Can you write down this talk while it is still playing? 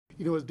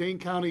You know, as Dane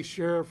County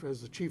Sheriff,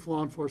 as the Chief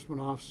Law Enforcement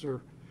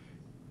Officer,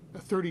 a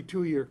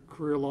 32-year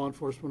career law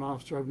enforcement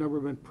officer, I've never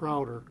been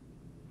prouder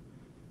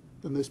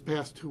than this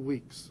past 2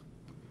 weeks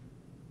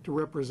to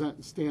represent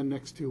and stand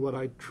next to what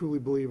I truly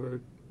believe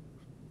are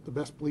the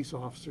best police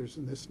officers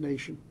in this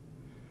nation.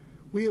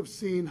 We have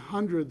seen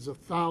hundreds of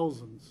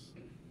thousands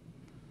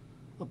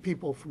of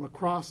people from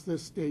across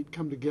this state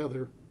come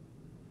together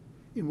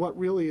in what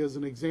really is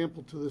an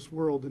example to this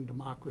world in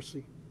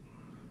democracy.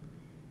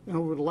 And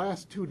over the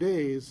last 2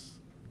 days,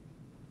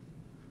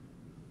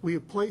 we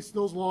have placed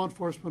those law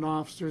enforcement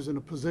officers in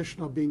a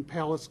position of being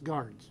palace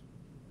guards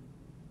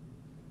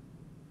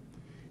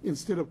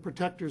instead of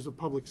protectors of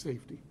public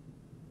safety.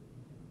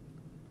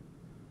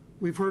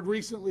 We've heard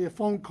recently a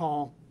phone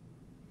call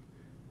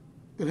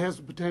that has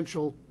the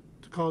potential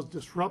to cause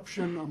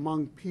disruption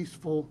among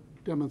peaceful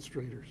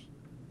demonstrators,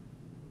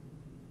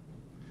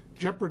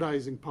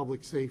 jeopardizing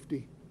public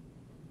safety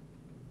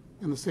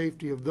and the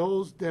safety of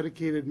those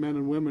dedicated men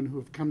and women who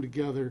have come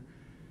together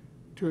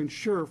to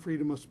ensure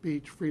freedom of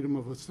speech, freedom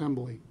of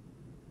assembly,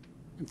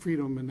 and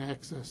freedom and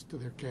access to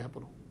their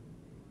capital.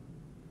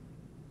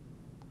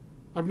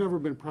 I've never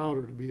been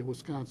prouder to be a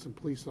Wisconsin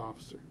police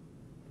officer.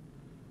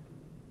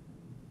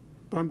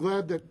 But I'm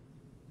glad that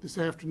this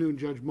afternoon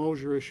Judge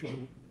Mosier issued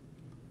an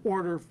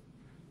order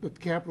that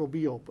the Capitol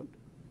be opened.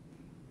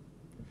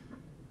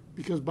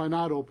 Because by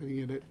not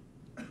opening it,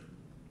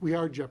 we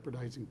are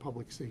jeopardizing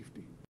public safety.